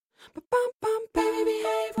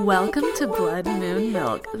Welcome to Blood Moon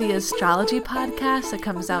Milk, the astrology podcast that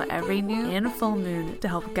comes out every new and full moon to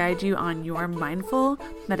help guide you on your mindful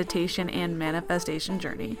meditation and manifestation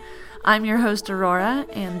journey. I'm your host Aurora,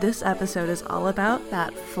 and this episode is all about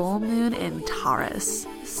that full moon in Taurus.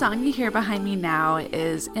 The song you hear behind me now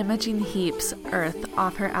is Imogen Heap's Earth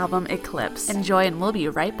off her album Eclipse. Enjoy, and we'll be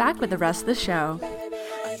right back with the rest of the show.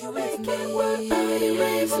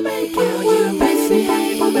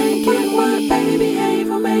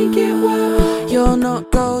 You're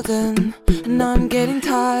not golden, and I'm getting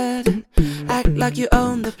tired. Act like you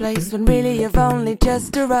own the place when really you've only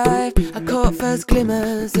just arrived. I caught first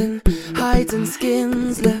glimmers and hides and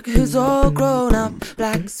skins. Look who's all grown up,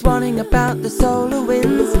 black swanning about the solar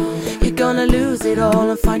winds. You're gonna lose it all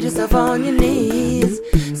and find yourself on your knees.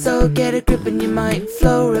 So get a grip and you might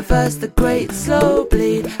flow, reverse the great slow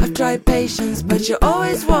bleed. I've tried patience, but you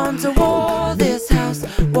always want a war. This house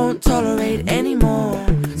won't tolerate anymore.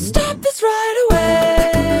 Stop this right away.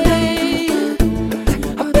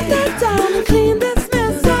 I'll put that down and clean this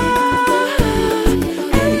mess up.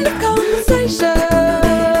 End of conversation.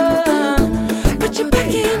 Put your back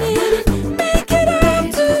in it and make it up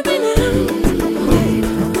to me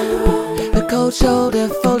now. The cold shoulder,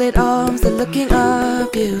 folded arms, the looking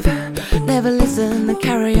up. You've never listened and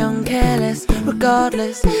carry on careless.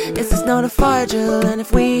 Regardless, this is not a fire drill, and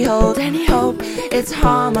if we hold any hope, it's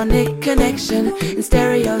harmonic connection in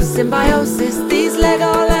stereo symbiosis. These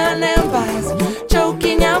Legoland empires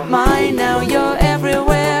choking out mine. Now you're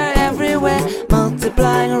everywhere, everywhere,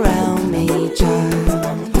 multiplying around me,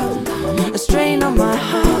 child. A strain on my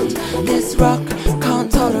heart, this rock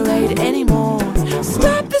can't tolerate anymore.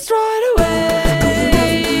 Stop this right away.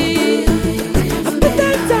 I put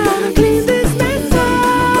that down and clean this mess up.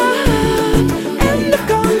 End of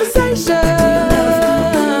conversation.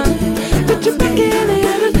 Put your back in it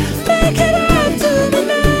and make it up to me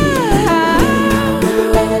now.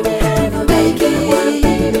 Make it work,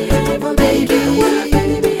 baby. Make it work,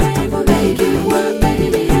 baby. Make it work,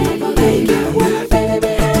 baby. Make it work, baby. Make it work, baby.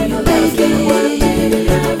 Make it work,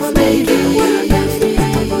 baby.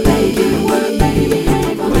 Make it work, baby.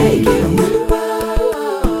 Make it work.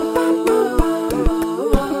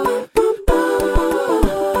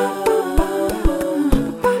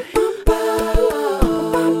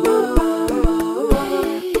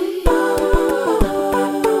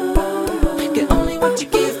 Get only what you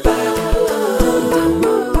give back.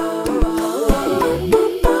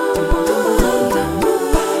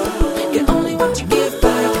 Get only what you give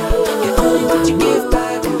back. Get only what you give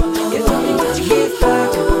back. Get only what you give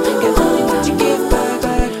back. Get only what you give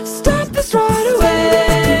back. Stop this right away.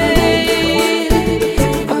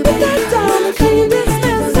 I put that down and clean this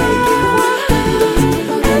mess up.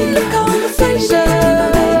 End of conversation.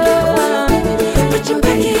 Put your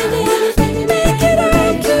back in it and make it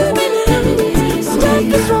up to me now. Stop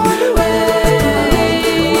this right away.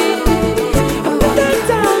 I put that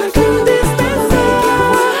down and clean this mess up.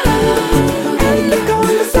 End of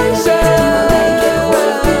conversation.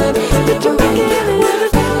 Put your back in it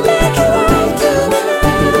and make it up to me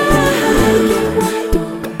now. Are you with me?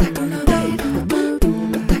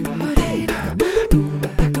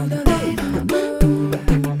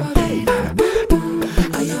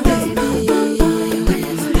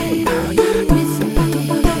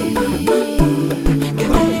 Get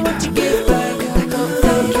only what you give back.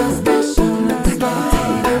 Take your special and smile.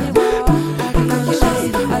 Act like you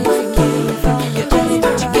should, I like you. Get only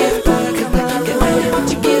what you give back. Get only what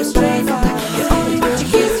you give straight back. Get only what you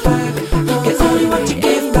give back. Get only what you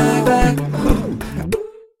give back.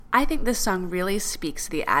 I think this song really speaks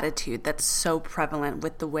to the attitude that's so prevalent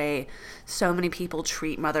with the way so many people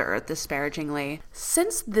treat Mother Earth disparagingly.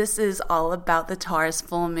 Since this is all about the Taurus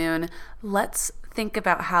full moon, let's think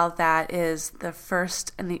about how that is the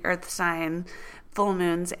first in the Earth sign full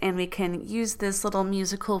moons, and we can use this little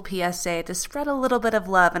musical PSA to spread a little bit of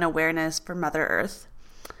love and awareness for Mother Earth.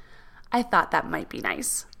 I thought that might be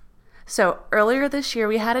nice. So earlier this year,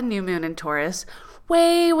 we had a new moon in Taurus,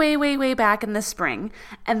 way back in the spring.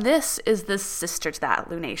 And this is the sister to that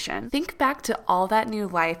lunation. Think back to all that new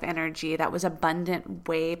life energy that was abundant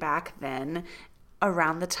way back then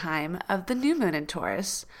around the time of the new moon in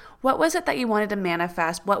Taurus. What was it that you wanted to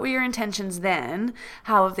manifest? What were your intentions then?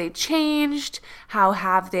 How have they changed? How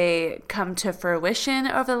have they come to fruition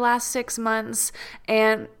over the last 6 months?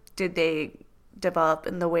 And did they develop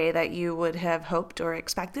in the way that you would have hoped or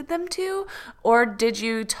expected them to? Or did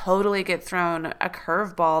you totally get thrown a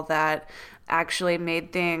curveball that actually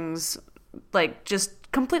made things like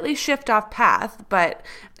just completely shift off path? But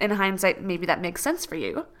in hindsight, maybe that makes sense for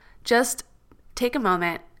you. Just take a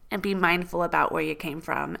moment and be mindful about where you came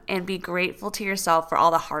from and be grateful to yourself for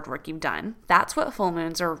all the hard work you've done. That's what full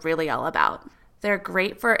moons are really all about. They're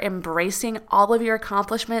great for embracing all of your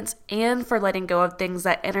accomplishments and for letting go of things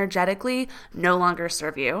that energetically no longer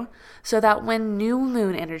serve you, so that when new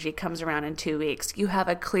moon energy comes around in 2 weeks, you have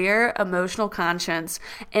a clear emotional conscience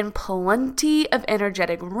and plenty of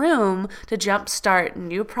energetic room to jumpstart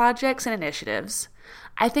new projects and initiatives.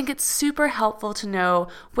 I think it's super helpful to know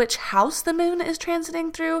which house the moon is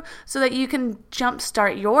transiting through so that you can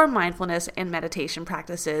jumpstart your mindfulness and meditation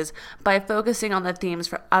practices by focusing on the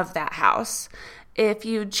themes of that house. If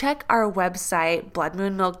you check our website,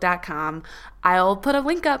 bloodmoonmilk.com, I'll put a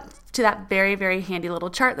link up to that very, very handy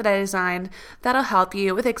little chart that I designed that'll help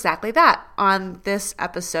you with exactly that on this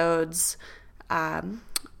episode's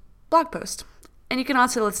blog post. And you can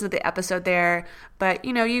also listen to the episode there, but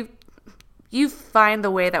you find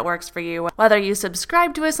the way that works for you, whether you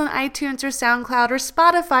subscribe to us on iTunes or SoundCloud or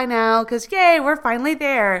Spotify now, because yay, we're finally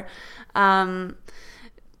there.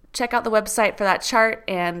 Check out the website for that chart,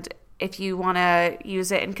 and if you want to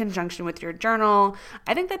use it in conjunction with your journal,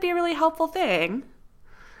 I think that'd be a really helpful thing.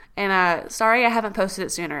 And sorry I haven't posted it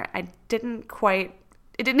sooner. It didn't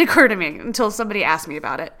occur to me until somebody asked me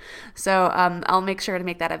about it. So I'll make sure to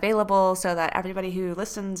make that available so that everybody who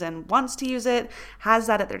listens and wants to use it has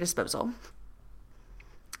that at their disposal.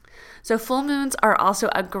 So full moons are also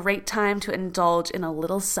a great time to indulge in a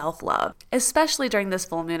little self-love, especially during this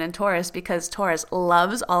full moon in Taurus, because Taurus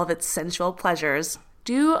loves all of its sensual pleasures.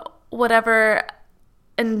 Do whatever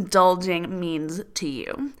indulging means to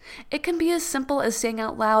you. It can be as simple as saying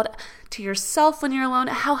out loud to yourself when you're alone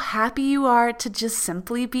how happy you are to just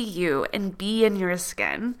simply be you and be in your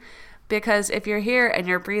skin. Because if you're here and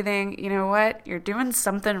you're breathing, you know what? You're doing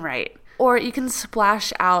something right. Or you can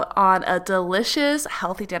splash out on a delicious,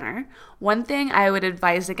 healthy dinner. One thing I would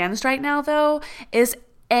advise against right now, though, is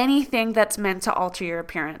anything that's meant to alter your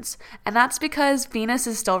appearance. And that's because Venus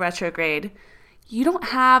is still retrograde. You don't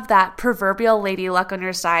have that proverbial lady luck on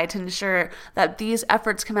your side to ensure that these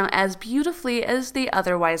efforts come out as beautifully as they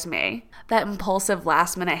otherwise may. That impulsive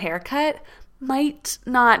last-minute haircut might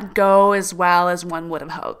not go as well as one would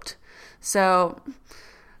have hoped. So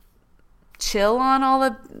chill on all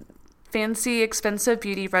the fancy, expensive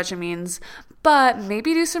beauty regimens, but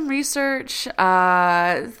maybe do some research,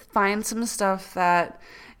 find some stuff that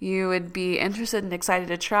you would be interested and excited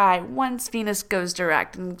to try once Venus goes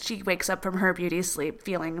direct and she wakes up from her beauty sleep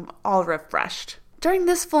feeling all refreshed. During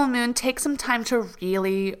this full moon, take some time to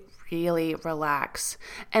really, really relax.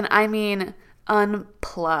 And I mean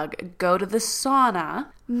unplug, go to the sauna,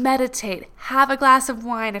 meditate, have a glass of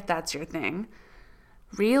wine if that's your thing.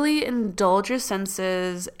 Really indulge your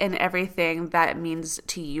senses in everything that it means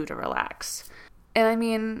to you to relax. And I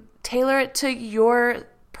mean, tailor it to your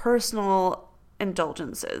personal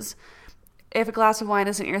indulgences. If a glass of wine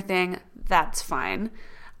isn't your thing, that's fine.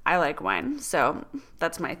 I like wine, so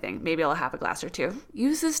that's my thing. Maybe I'll have a glass or two.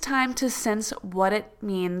 Use this time to sense what it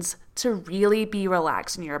means to really be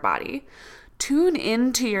relaxed in your body. Tune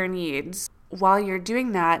into your needs. While you're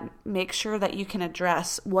doing that, make sure that you can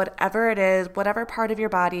address whatever it is, whatever part of your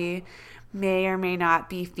body may or may not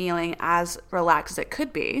be feeling as relaxed as it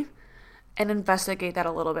could be, and investigate that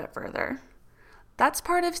a little bit further. That's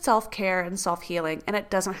part of self-care and self-healing, and it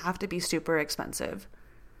doesn't have to be super expensive.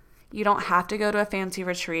 You don't have to go to a fancy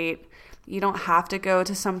retreat. You don't have to go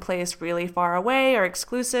to some place really far away or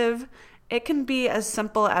exclusive. It can be as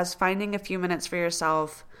simple as finding a few minutes for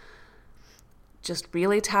yourself, just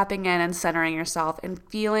really tapping in and centering yourself and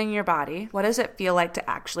feeling your body. What does it feel like to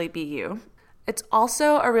actually be you? It's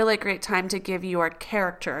also a really great time to give your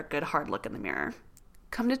character a good hard look in the mirror.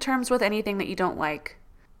 Come to terms with anything that you don't like.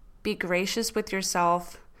 Be gracious with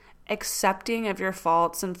yourself, accepting of your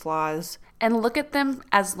faults and flaws, and look at them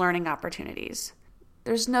as learning opportunities.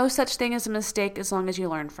 There's no such thing as a mistake as long as you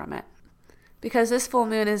learn from it. Because this full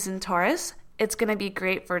moon is in Taurus, it's going to be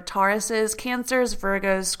great for Tauruses, Cancers,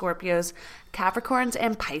 Virgos, Scorpios, Capricorns,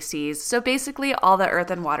 and Pisces. So basically all the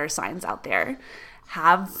earth and water signs out there.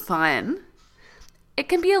 Have fun. It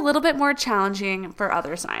can be a little bit more challenging for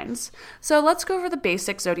other signs. So let's go over the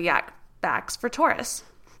basic zodiac facts for Taurus.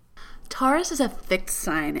 Taurus is a fixed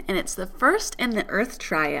sign, and it's the first in the Earth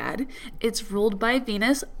triad. It's ruled by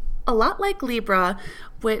Venus, a lot like Libra,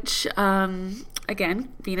 which,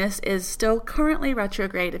 again, Venus is still currently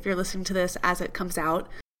retrograde if you're listening to this as it comes out.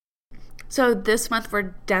 So this month,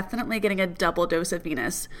 we're definitely getting a double dose of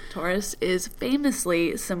Venus. Taurus is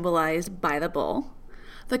famously symbolized by the bull.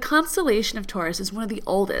 The constellation of Taurus is one of the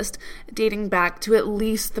oldest, dating back to at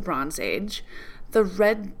least the Bronze Age. The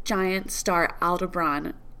red giant star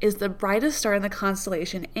Aldebaran is the brightest star in the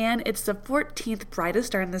constellation, and it's the 14th brightest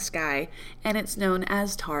star in the sky, and it's known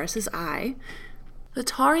as Taurus's eye. The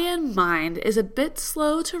Taurian mind is a bit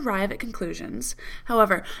slow to arrive at conclusions.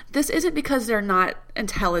 However, this isn't because they're not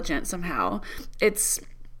intelligent somehow. It's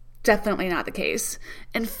definitely not the case.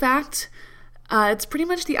 In fact, it's pretty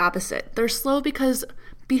much the opposite. They're slow because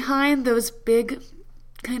behind those big,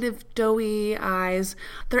 kind of doughy eyes,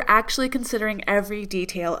 they're actually considering every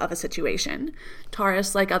detail of a situation.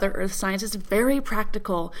 Taurus, like other earth signs, is very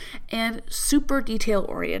practical and super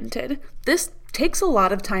detail-oriented. This takes a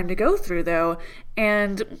lot of time to go through, though,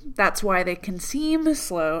 and that's why they can seem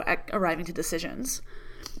slow at arriving to decisions.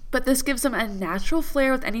 But this gives them a natural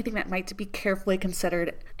flair with anything that might be carefully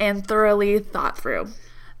considered and thoroughly thought through.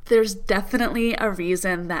 There's definitely a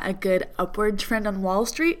reason that a good upward trend on Wall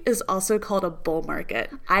Street is also called a bull market.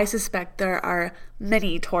 I suspect there are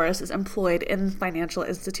many Tauruses employed in financial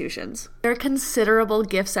institutions. Their considerable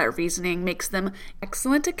gifts at reasoning makes them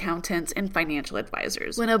excellent accountants and financial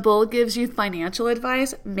advisors. When a bull gives you financial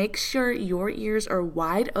advice, make sure your ears are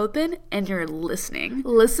wide open and you're listening.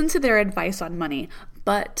 Listen to their advice on money,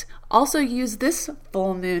 but also use this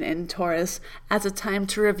full moon in Taurus as a time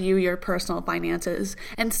to review your personal finances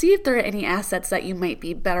and see if there are any assets that you might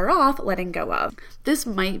be better off letting go of. This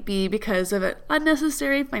might be because of an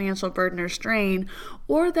unnecessary financial burden or strain,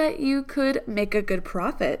 or that you could make a good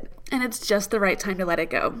profit, and it's just the right time to let it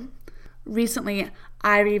go. Recently,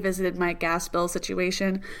 I revisited my gas bill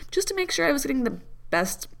situation just to make sure I was getting the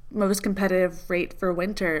best, most competitive rate for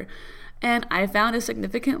winter, and I found a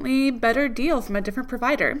significantly better deal from a different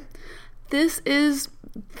provider. This is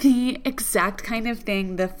the exact kind of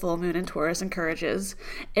thing the full moon in Taurus encourages.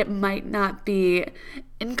 It might not be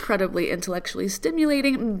incredibly intellectually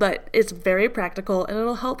stimulating, but it's very practical and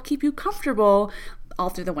it'll help keep you comfortable all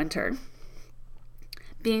through the winter.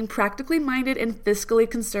 Being practically minded and fiscally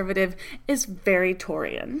conservative is very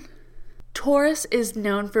Taurian. Taurus is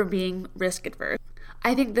known for being risk adverse.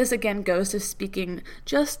 I think this again goes to speaking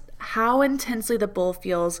just how intensely the bull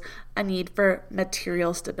feels a need for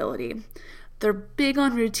material stability. They're big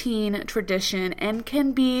on routine, tradition, and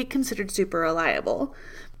can be considered super reliable.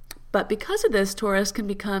 But because of this, Taurus can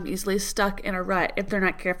become easily stuck in a rut if they're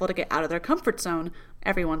not careful to get out of their comfort zone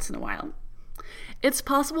every once in a while. It's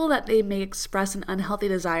possible that they may express an unhealthy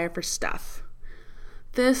desire for stuff.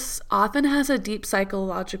 This often has a deep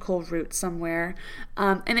psychological root somewhere,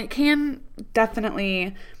 and it can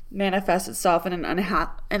definitely manifest itself in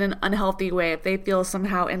an unhealthy way if they feel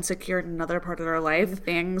somehow insecure in another part of their life.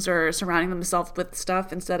 Things or surrounding themselves with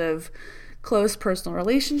stuff instead of close personal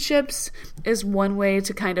relationships is one way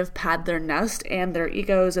to kind of pad their nest and their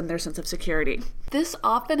egos and their sense of security. This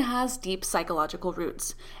often has deep psychological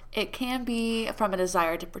roots. It can be from a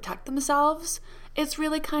desire to protect themselves. It's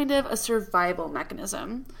really kind of a survival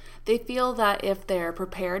mechanism. They feel that if they're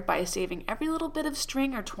prepared by saving every little bit of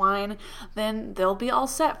string or twine, then they'll be all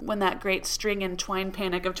set when that great string and twine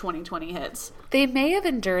panic of 2020 hits. They may have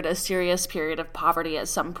endured a serious period of poverty at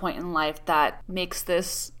some point in life that makes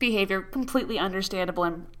this behavior completely understandable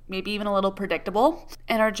and maybe even a little predictable.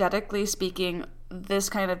 Energetically speaking, this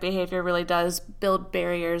kind of behavior really does build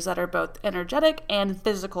barriers that are both energetic and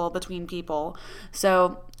physical between people.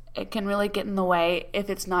 So it can really get in the way if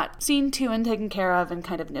it's not seen to and taken care of and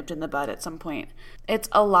kind of nipped in the bud at some point. It's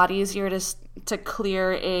a lot easier to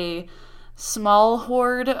clear a small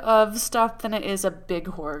hoard of stuff than it is a big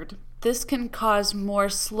hoard. This can cause more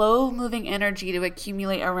slow-moving energy to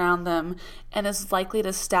accumulate around them and is likely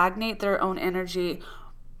to stagnate their own energy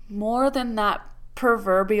more than that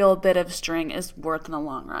proverbial bit of string is worth in the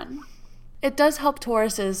long run. It does help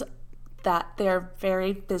Tauruses that they're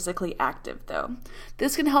very physically active, though.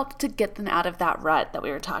 This can help to get them out of that rut that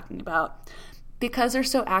we were talking about. Because they're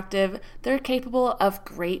so active, they're capable of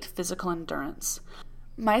great physical endurance.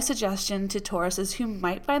 My suggestion to Tauruses who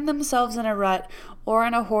might find themselves in a rut or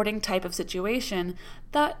in a hoarding type of situation,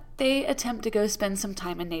 that they attempt to go spend some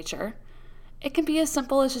time in nature. It can be as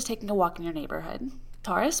simple as just taking a walk in your neighborhood.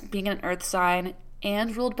 Taurus, being an earth sign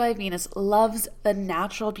and ruled by Venus, loves the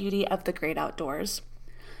natural beauty of the great outdoors.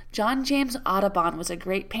 John James Audubon was a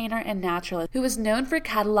great painter and naturalist who was known for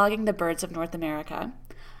cataloging the birds of North America.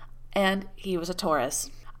 And he was a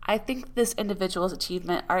Taurus. I think this individual's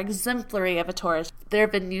achievements are exemplary of a Taurus. Their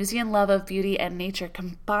Venusian love of beauty and nature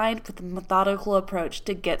combined with a methodical approach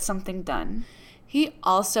to get something done. He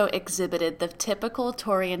also exhibited the typical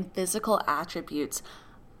Taurian physical attributes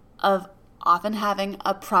of often having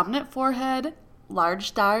a prominent forehead,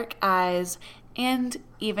 large dark eyes, and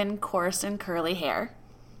even coarse and curly hair.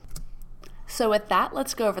 So with that,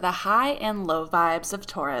 let's go over the high and low vibes of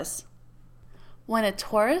Taurus. When a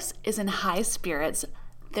Taurus is in high spirits,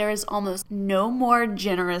 There is almost no more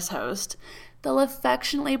generous host. They'll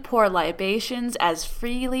affectionately pour libations as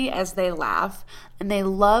freely as they laugh, and they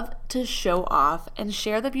love to show off and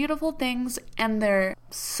share the beautiful things and their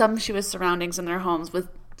sumptuous surroundings in their homes with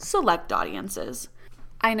select audiences.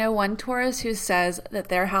 I know one Taurus who says that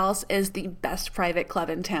their house is the best private club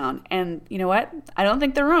in town, and you know what? I don't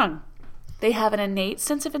think they're wrong. They have an innate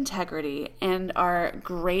sense of integrity and are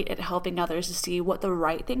great at helping others to see what the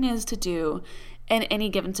right thing is to do in any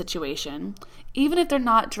given situation, even if they're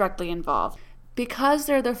not directly involved. Because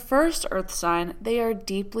they're the first earth sign, they are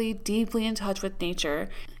deeply, deeply in touch with nature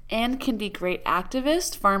and can be great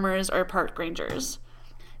activists, farmers, or park rangers.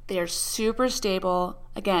 They are super stable,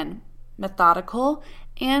 again, methodical,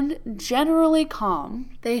 and generally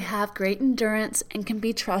calm. They have great endurance and can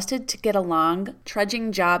be trusted to get a long,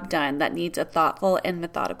 trudging job done that needs a thoughtful and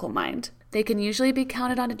methodical mind. They can usually be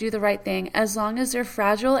counted on to do the right thing as long as their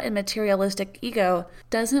fragile and materialistic ego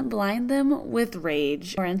doesn't blind them with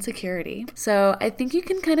rage or insecurity. So I think you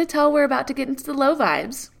can kind of tell we're about to get into the low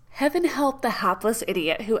vibes. Heaven help the hapless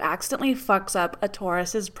idiot who accidentally fucks up a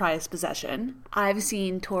Taurus's prized possession. I've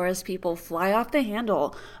seen Taurus people fly off the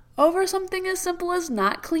handle over something as simple as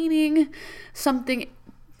not cleaning something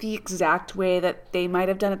the exact way that they might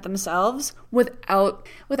have done it themselves without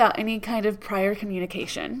any kind of prior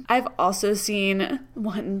communication. I've also seen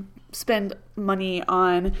one spend money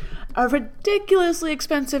on a ridiculously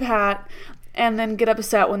expensive hat and then get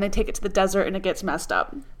upset when they take it to the desert and it gets messed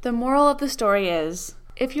up. The moral of the story is,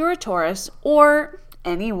 if you're a Taurus or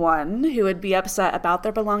anyone who would be upset about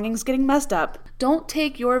their belongings getting messed up, don't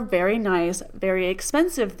take your very nice, very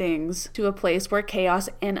expensive things to a place where chaos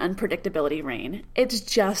and unpredictability reign. It's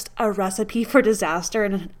just a recipe for disaster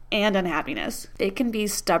and unhappiness. They can be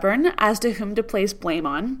stubborn as to whom to place blame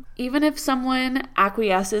on. Even if someone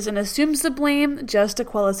acquiesces and assumes the blame just to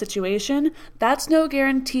quell a situation, that's no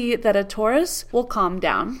guarantee that a Taurus will calm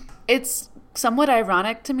down. It's somewhat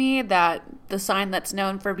ironic to me that the sign that's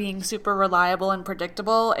known for being super reliable and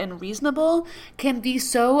predictable and reasonable can be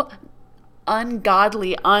so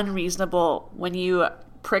ungodly unreasonable when you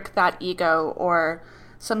prick that ego or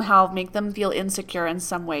somehow make them feel insecure in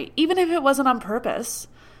some way, even if it wasn't on purpose.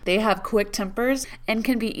 They have quick tempers and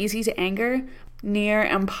can be easy to anger, near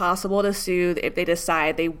impossible to soothe if they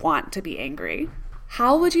decide they want to be angry.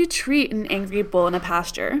 How would you treat an angry bull in a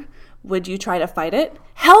pasture? Would you try to fight it?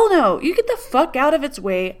 Hell no! You get the fuck out of its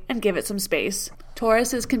way and give it some space.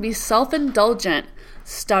 Tauruses can be self-indulgent,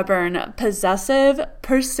 stubborn, possessive,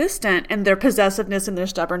 persistent in their possessiveness and their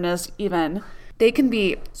stubbornness even. They can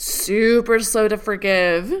be super slow to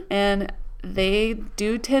forgive, and they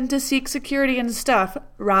do tend to seek security in stuff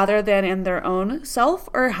rather than in their own self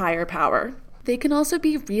or higher power. They can also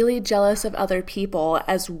be really jealous of other people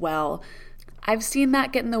as well. I've seen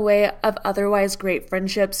that get in the way of otherwise great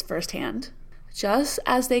friendships firsthand. Just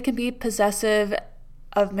as they can be possessive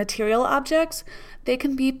of material objects, they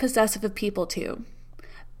can be possessive of people too.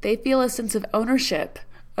 They feel a sense of ownership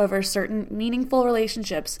over certain meaningful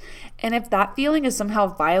relationships, and if that feeling is somehow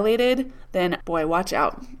violated, then boy, watch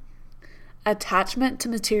out. Attachment to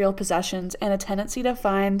material possessions and a tendency to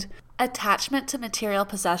find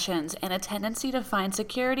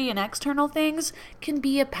security in external things can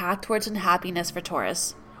be a path towards unhappiness for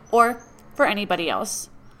Taurus, or for anybody else.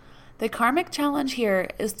 The karmic challenge here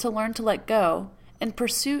is to learn to let go in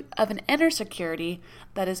pursuit of an inner security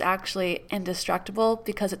that is actually indestructible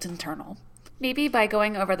because it's internal. Maybe by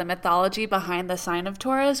going over the mythology behind the sign of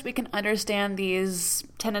Taurus, we can understand these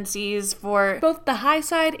tendencies for both the high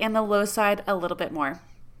side and the low side a little bit more.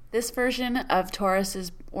 This version of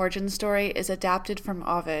Taurus's origin story is adapted from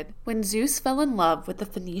Ovid. When Zeus fell in love with the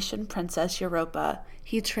Phoenician princess Europa,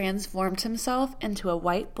 he transformed himself into a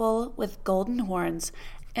white bull with golden horns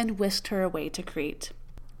and whisked her away to Crete.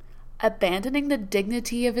 Abandoning the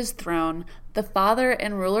dignity of his throne, the father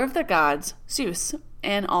and ruler of the gods, Zeus,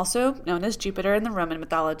 and also known as Jupiter in the Roman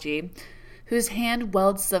mythology, whose hand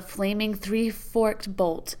welds the flaming three-forked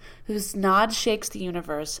bolt, whose nod shakes the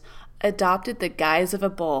universe, adopted the guise of a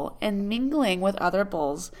bull, and mingling with other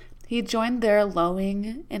bulls, he joined their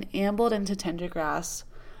lowing and ambled into tender grass,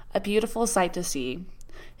 a beautiful sight to see.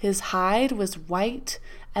 His hide was white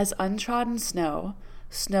as untrodden snow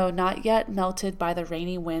not yet melted by the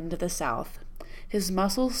rainy wind of the south. His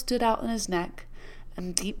muscles stood out in his neck,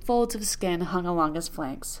 and deep folds of skin hung along his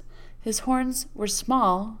flanks. His horns were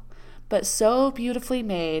small, but so beautifully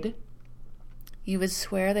made, you would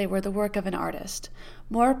swear they were the work of an artist,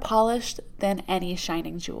 more polished than any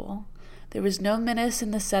shining jewel. There was no menace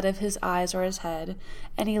in the set of his eyes or his head,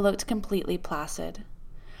 and he looked completely placid.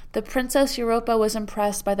 The Princess Europa was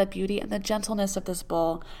impressed by the beauty and the gentleness of this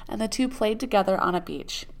bull, and the two played together on a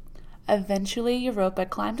beach. Eventually, Europa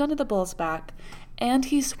climbed onto the bull's back, and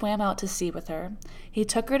he swam out to sea with her. He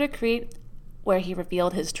took her to Crete, where he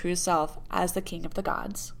revealed his true self as the king of the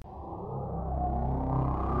gods.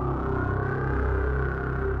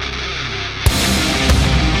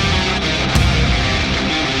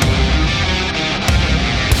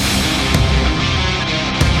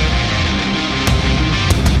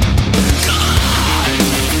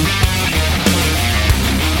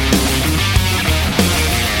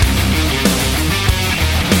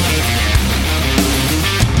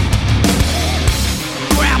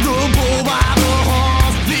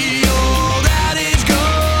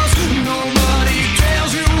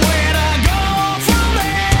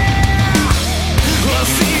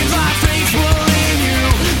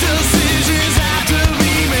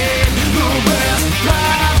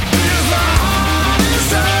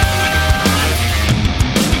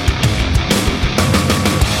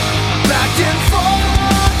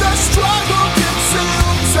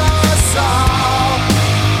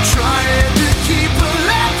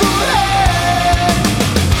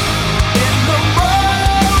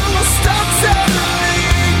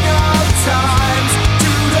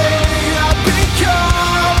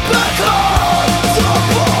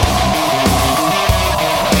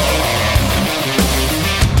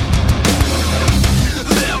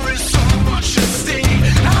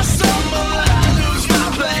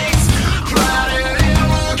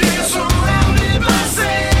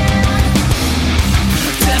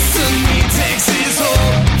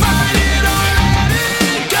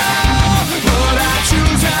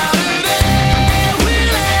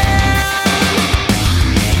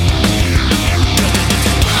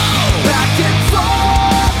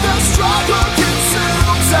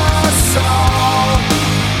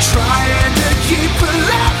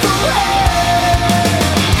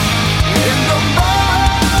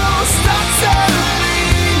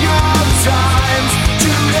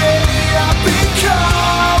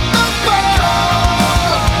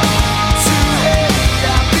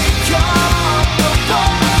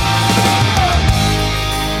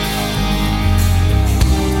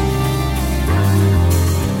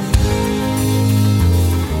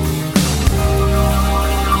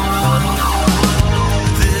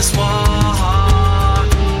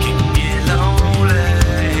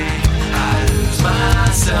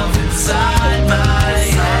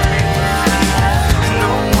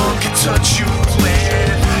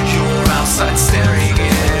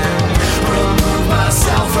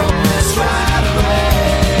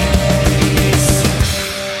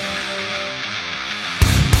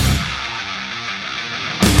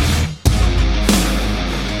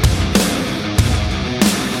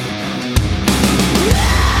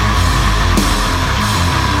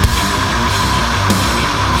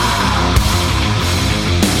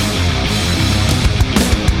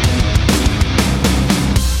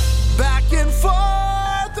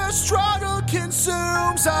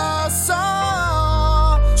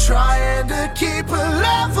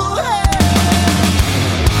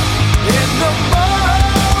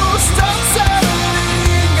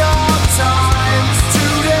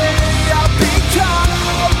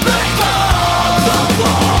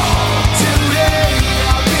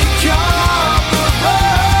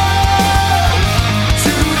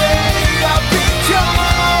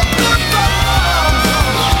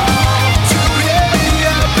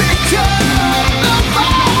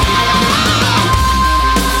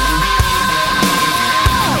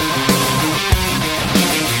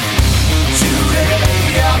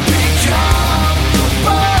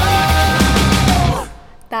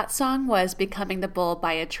 That song was Becoming the Bull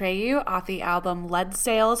by Atreyu off the album Lead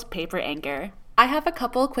Sails, Paper Anger. I have a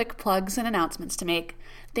couple quick plugs and announcements to make.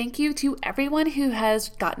 Thank you to everyone who has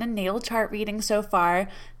gotten a natal chart reading so far.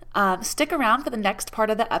 Stick around for the next part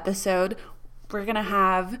of the episode. We're going to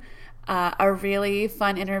have a really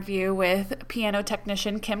fun interview with piano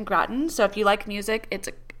technician Kim Grattan. So if you like music, it's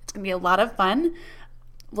going to be a lot of fun.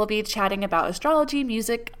 We'll be chatting about astrology,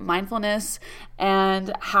 music, mindfulness,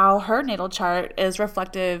 and how her natal chart is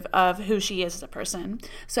reflective of who she is as a person.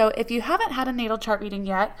 So if you haven't had a natal chart reading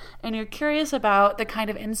yet, and you're curious about the kind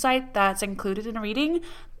of insight that's included in a reading,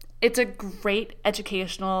 it's a great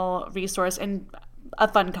educational resource and a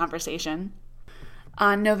fun conversation.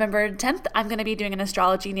 On November 10th, I'm going to be doing an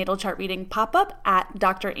astrology natal chart reading pop-up at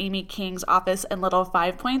Dr. Amy King's office in Little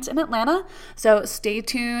Five Points in Atlanta. So stay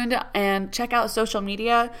tuned and check out social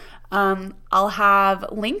media. I'll have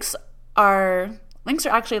links. Our links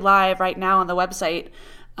are actually live right now on the website.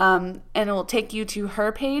 and it will take you to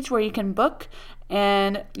her page where you can book,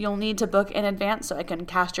 and you'll need to book in advance so I can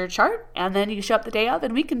cast your chart, and then you show up the day of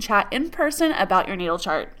and we can chat in person about your natal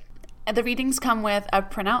chart. And the readings come with a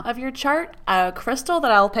printout of your chart, a crystal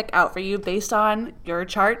that I'll pick out for you based on your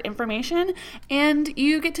chart information, and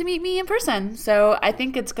you get to meet me in person. So I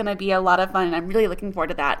think it's going to be a lot of fun, and I'm really looking forward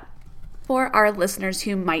to that. For our listeners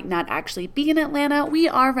who might not actually be in Atlanta, we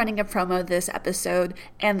are running a promo this episode,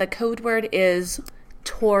 and the code word is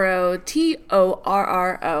Toro,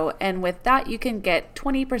 Torro, and with that you can get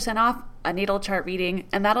 20% off a natal chart reading,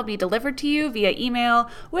 and that'll be delivered to you via email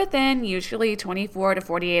within usually 24 to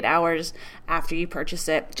 48 hours after you purchase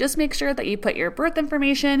it. Just make sure that you put your birth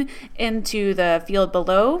information into the field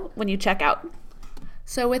below when you check out.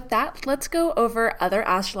 So with that, let's go over other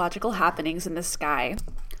astrological happenings in the sky.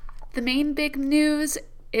 The main big news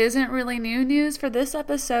isn't really new news for this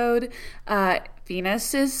episode.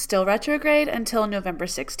 Venus is still retrograde until November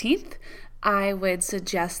 16th. I would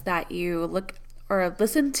suggest that you look or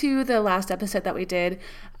listen to the last episode that we did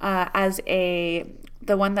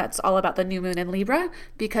the one that's all about the new moon in Libra,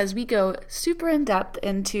 because we go super in depth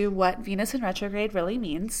into what Venus in retrograde really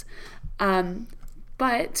means.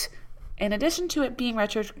 But in addition to it being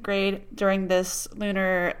retrograde during this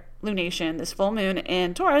lunation, this full moon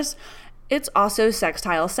in Taurus, it's also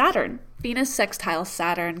sextile Saturn. Venus sextile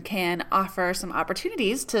Saturn can offer some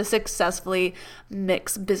opportunities to successfully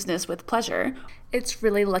mix business with pleasure. It's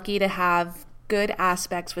really lucky to have good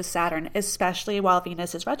aspects with Saturn, especially while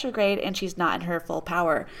Venus is retrograde and she's not in her full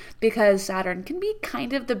power, because Saturn can be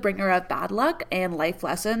kind of the bringer of bad luck and life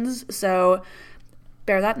lessons. So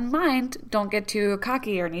bear that in mind. Don't get too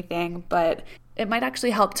cocky or anything, but it might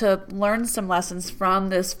actually help to learn some lessons from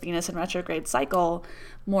this Venus in retrograde cycle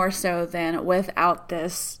more so than without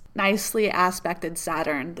this nicely aspected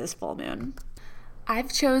Saturn this full moon.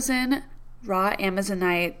 I've chosen raw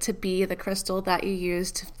Amazonite to be the crystal that you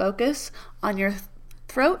use to focus on your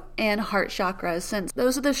throat and heart chakras, since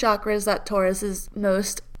those are the chakras that Tauruses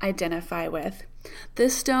most identify with.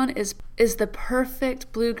 This stone is the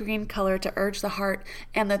perfect blue-green color to urge the heart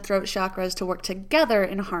and the throat chakras to work together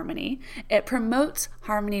in harmony. It promotes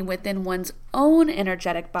harmony within one's own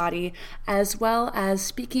energetic body, as well as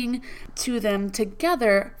speaking to them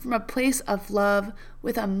together from a place of love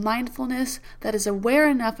with a mindfulness that is aware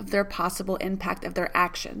enough of their possible impact of their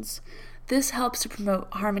actions. This helps to promote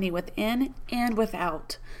harmony within and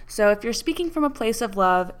without. So if you're speaking from a place of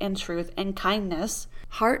love and truth and kindness,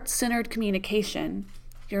 heart-centered communication,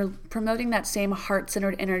 you're promoting that same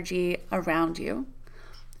heart-centered energy around you.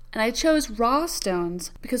 And I chose raw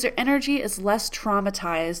stones because their energy is less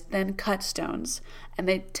traumatized than cut stones, and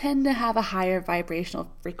they tend to have a higher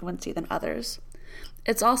vibrational frequency than others.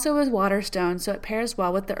 It's also a water stone, so it pairs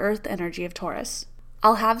well with the earth energy of Taurus.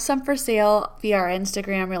 I'll have some for sale via our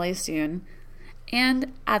Instagram really soon,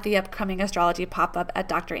 and at the upcoming astrology pop-up at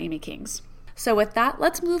Dr. Amy King's. So with that,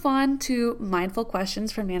 let's move on to mindful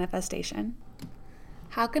questions for manifestation.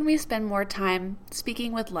 How can we spend more time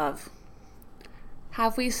speaking with love?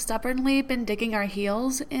 Have we stubbornly been digging our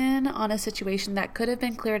heels in on a situation that could have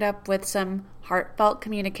been cleared up with some heartfelt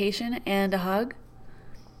communication and a hug?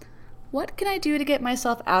 What can I do to get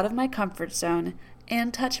myself out of my comfort zone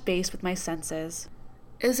and touch base with my senses?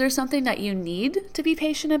 Is there something that you need to be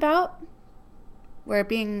patient about, where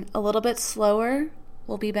being a little bit slower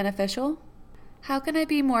will be beneficial? How can I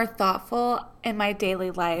be more thoughtful in my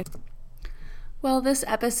daily life? Well, this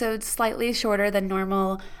episode's slightly shorter than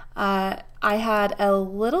normal. I had a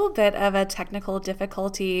little bit of a technical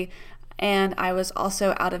difficulty, and I was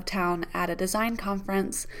also out of town at a design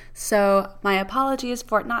conference. So my apologies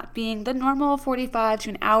for it not being the normal 45 to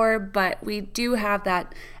an hour, but we do have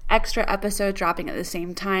that extra episode dropping at the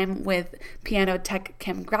same time with piano tech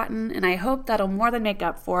Kim Grattan, and I hope that'll more than make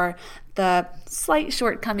up for the slight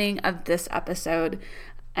shortcoming of this episode.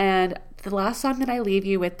 And the last song that I leave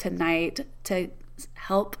you with tonight to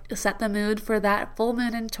help set the mood for that full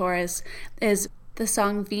moon in Taurus is the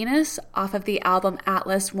song Venus off of the album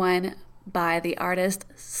Atlas One by the artist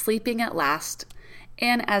Sleeping at Last.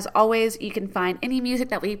 And as always, you can find any music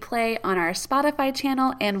that we play on our Spotify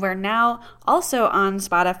channel, and we're now also on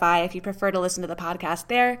Spotify if you prefer to listen to the podcast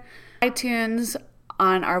there, iTunes,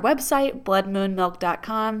 on our website,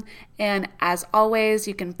 bloodmoonmilk.com, and as always,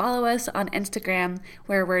 you can follow us on Instagram,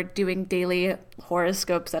 where we're doing daily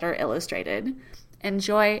horoscopes that are illustrated.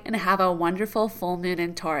 Enjoy and have a wonderful full moon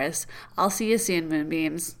in Taurus. I'll see you soon,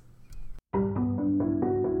 Moonbeams.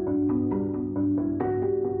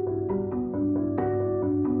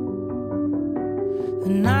 The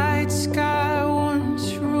night sky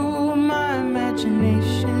once ruled my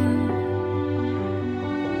imagination.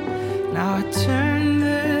 Now I turn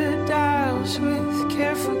the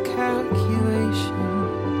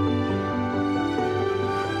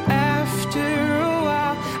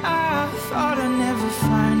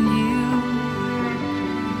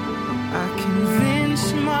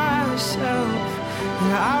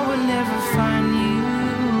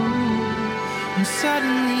and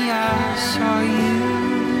suddenly I saw you.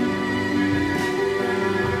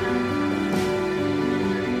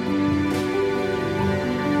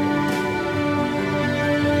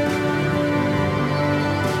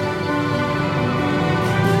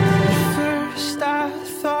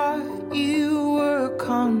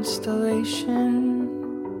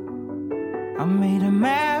 I made a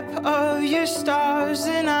map of your stars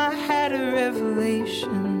and I had a revelation.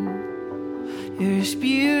 You're as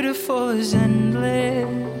beautiful as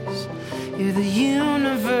endless. You're the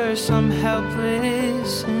universe, I'm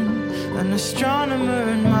helpless, and an astronomer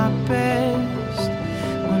in my best.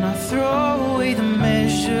 When I throw away the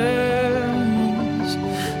measurements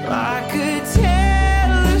like a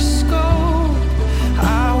telescope,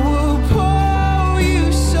 I will pull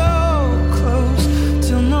you so close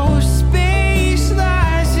till no space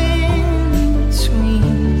lies in between.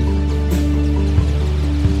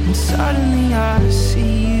 And suddenly I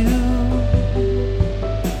see you.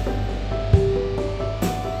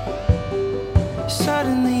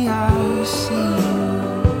 Suddenly I see you.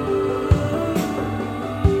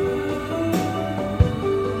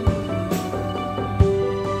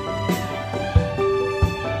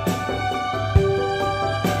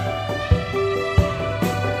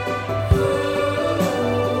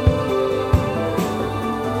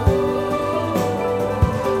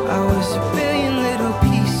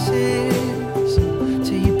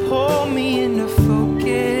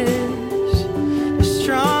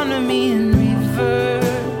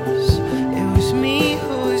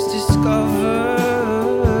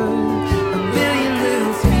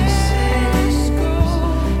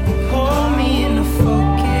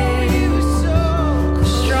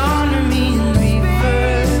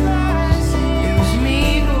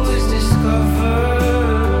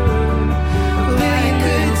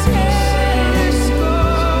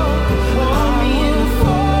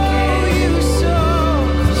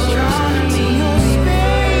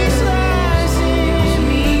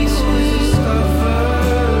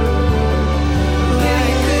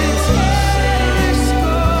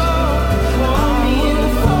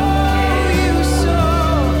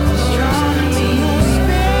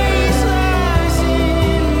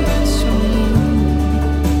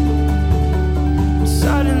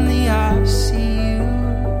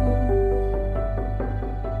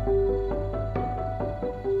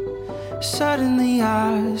 Suddenly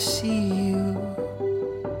I see